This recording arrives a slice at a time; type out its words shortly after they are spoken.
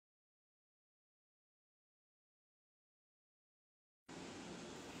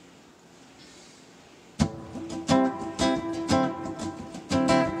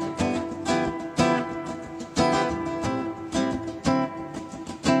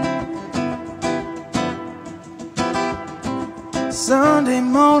Sunday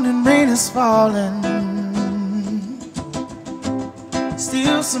morning, rain is falling.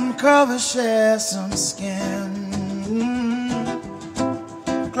 Steal some cover, share some skin.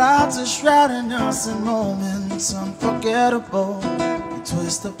 Clouds are shrouding us in moments unforgettable. You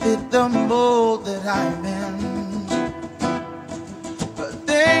twist to fit the mold that I'm in. But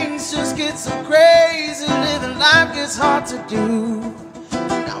things just get so crazy, living life gets hard to do.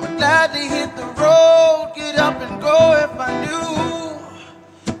 Now I'd gladly hit the road, get up and go if I knew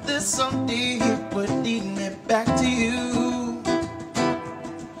that someday it would lead me back to you.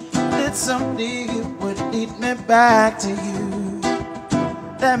 That someday it would lead me back to you.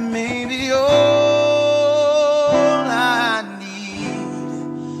 That may be all I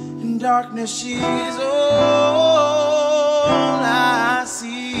need. In darkness she is all I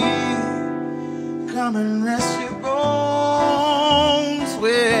see. Come and rest your bones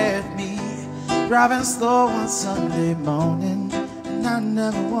with me. Driving slow on Sunday morning, and I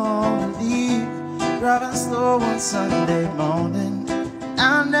never wanna leave. Driving slow on Sunday morning,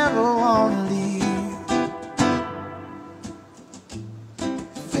 I never wanna leave.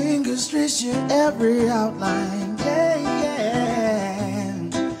 Fingers trace your every outline, yeah, yeah.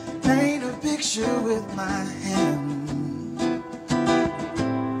 Paint a picture with my hand.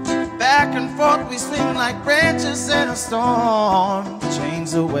 Back and forth we swing like branches in a storm.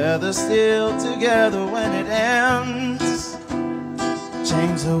 Change the weather, still together when it ends.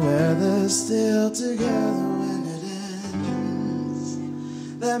 Change the weather, still together when it ends.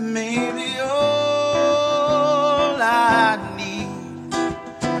 That may be all I need.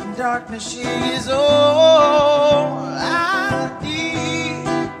 In darkness she is all I need.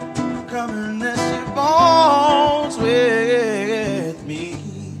 Come and rest your bones with me.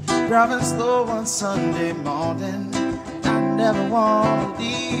 Driving slow on Sunday morning, I never wanna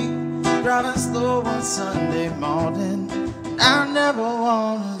leave. Driving slow on Sunday morning, I never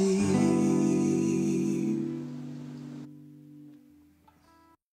wanna leave.